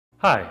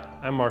Hi,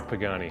 I'm Mark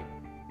Pagani.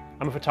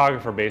 I'm a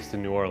photographer based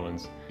in New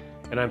Orleans,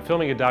 and I'm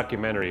filming a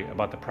documentary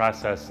about the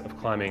process of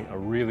climbing a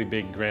really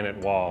big granite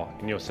wall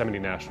in Yosemite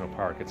National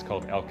Park. It's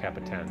called El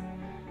Capitan.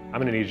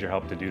 I'm going to need your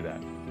help to do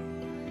that.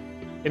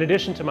 In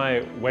addition to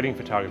my wedding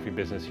photography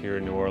business here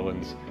in New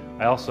Orleans,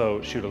 I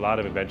also shoot a lot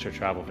of adventure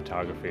travel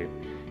photography,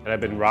 and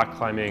I've been rock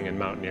climbing and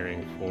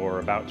mountaineering for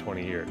about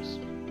 20 years.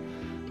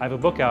 I have a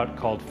book out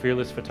called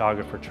Fearless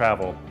Photographer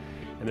Travel,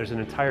 and there's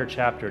an entire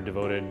chapter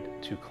devoted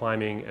to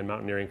climbing and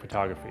mountaineering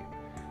photography.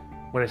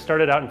 When I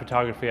started out in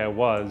photography, I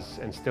was,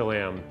 and still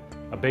am,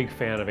 a big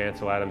fan of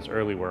Ansel Adams'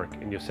 early work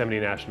in Yosemite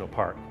National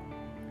Park.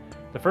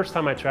 The first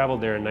time I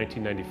traveled there in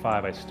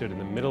 1995, I stood in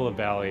the middle of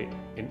the valley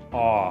in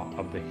awe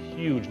of the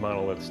huge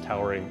monoliths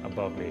towering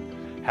above me,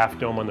 Half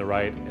Dome on the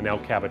right and El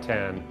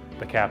Capitan,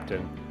 the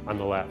Capitan, on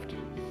the left.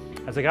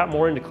 As I got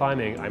more into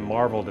climbing, I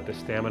marveled at the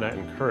stamina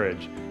and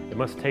courage it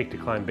must take to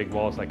climb big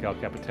walls like El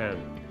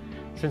Capitan.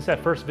 Since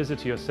that first visit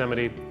to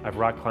Yosemite, I've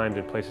rock climbed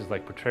in places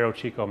like Potrero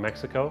Chico,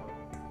 Mexico,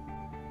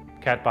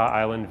 Cat Ba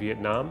Island,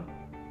 Vietnam,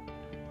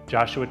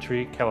 Joshua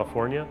Tree,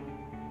 California,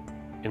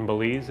 in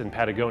Belize and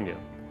Patagonia.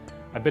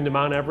 I've been to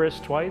Mount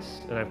Everest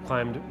twice, and I've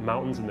climbed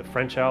mountains in the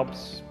French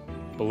Alps,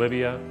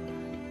 Bolivia,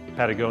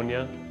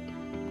 Patagonia,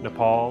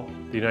 Nepal,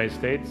 the United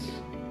States,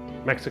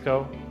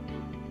 Mexico,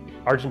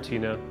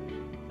 Argentina,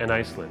 and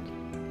Iceland.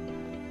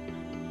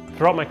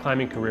 Throughout my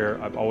climbing career,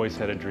 I've always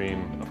had a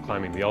dream of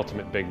climbing the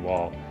ultimate big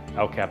wall,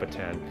 El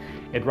Capitan.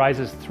 It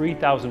rises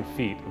 3,000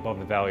 feet above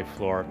the valley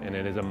floor, and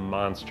it is a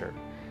monster.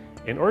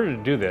 In order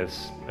to do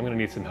this, I'm going to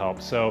need some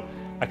help. So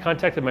I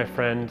contacted my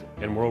friend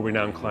and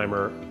world-renowned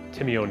climber,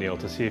 Timmy O'Neill,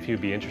 to see if he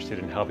would be interested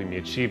in helping me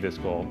achieve this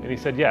goal, and he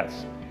said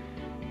yes.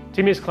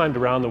 Timmy has climbed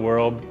around the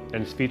world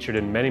and is featured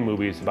in many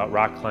movies about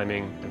rock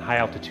climbing and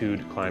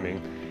high-altitude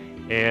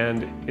climbing,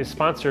 and is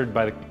sponsored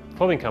by the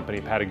clothing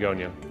company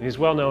Patagonia. He's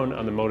well known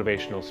on the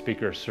motivational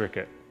speaker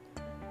circuit.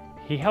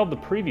 He held the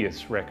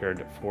previous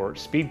record for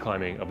speed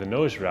climbing of the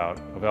nose route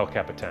of El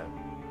Capitan.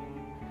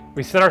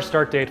 We set our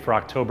start date for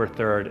October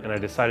 3rd, and I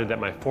decided that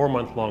my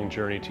 4-month-long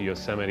journey to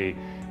Yosemite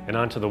and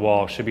onto the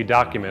wall should be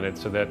documented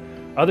so that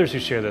others who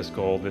share this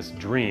goal, this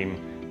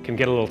dream, can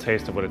get a little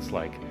taste of what it's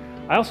like.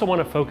 I also want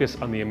to focus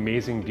on the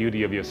amazing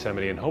beauty of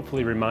Yosemite and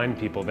hopefully remind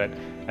people that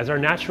as our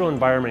natural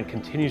environment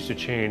continues to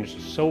change,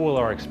 so will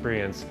our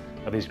experience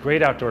of these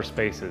great outdoor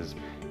spaces.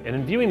 And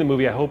in viewing the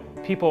movie, I hope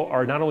people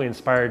are not only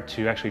inspired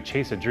to actually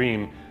chase a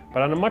dream,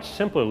 but on a much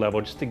simpler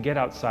level, just to get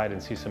outside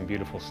and see some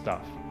beautiful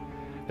stuff.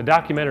 The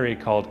documentary,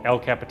 called El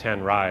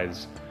Capitan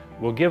Rise,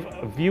 will give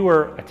a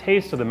viewer a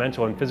taste of the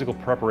mental and physical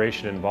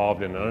preparation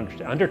involved in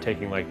an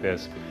undertaking like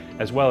this,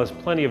 as well as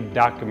plenty of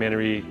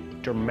documentary,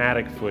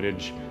 dramatic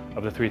footage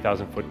of the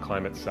 3,000-foot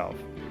climb itself.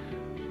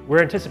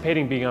 We're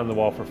anticipating being on the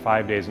wall for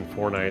 5 days and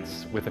 4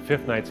 nights, with the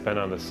 5th night spent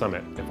on the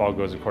summit, if all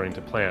goes according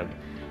to plan.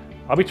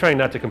 I'll be trying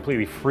not to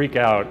completely freak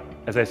out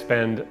as I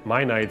spend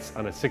my nights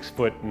on a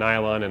 6-foot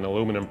nylon and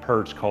aluminum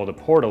perch called a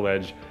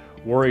portaledge,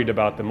 worried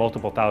about the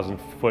multiple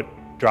 1,000-foot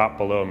drop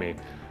below me.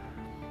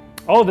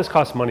 All of this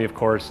costs money, of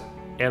course,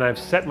 and I've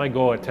set my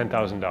goal at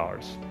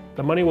 $10,000.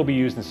 The money will be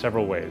used in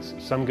several ways.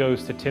 Some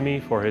goes to Timmy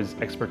for his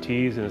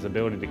expertise and his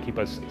ability to keep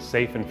us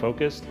safe and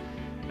focused,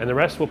 and the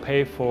rest will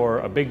pay for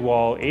a big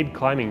wall aid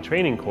climbing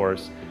training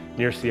course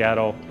near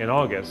Seattle in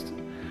August,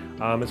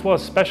 as well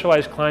as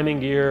specialized climbing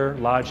gear,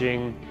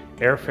 lodging,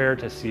 airfare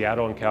to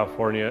Seattle and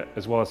California,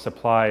 as well as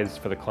supplies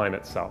for the climb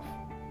itself.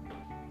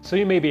 So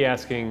you may be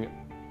asking,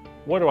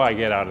 what do I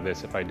get out of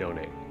this if I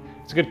donate?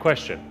 It's a good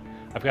question.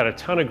 I've got a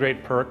ton of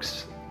great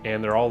perks,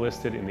 and they're all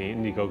listed in the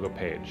Indiegogo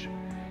page.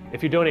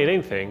 If you donate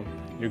anything,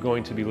 you're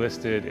going to be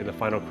listed in the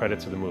final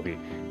credits of the movie.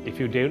 If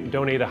you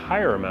donate a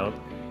higher amount,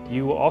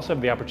 you will also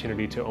have the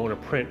opportunity to own a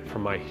print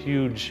from my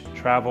huge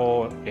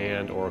travel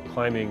and/or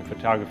climbing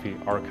photography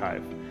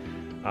archive.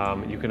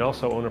 You can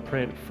also own a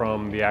print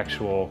from the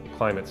actual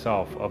climb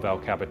itself of El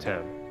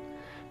Capitan.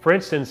 For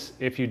instance,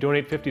 if you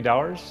donate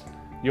 $50,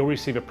 you'll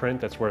receive a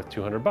print that's worth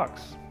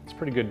 $200. It's a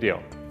pretty good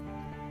deal.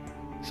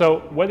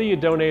 So whether you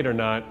donate or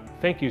not,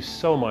 thank you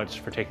so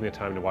much for taking the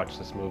time to watch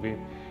this movie.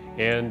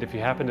 And if you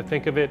happen to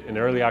think of it in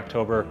early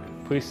October,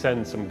 please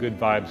send some good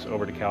vibes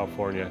over to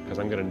California, because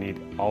I'm going to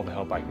need all the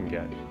help I can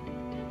get.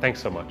 Thanks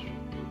so much.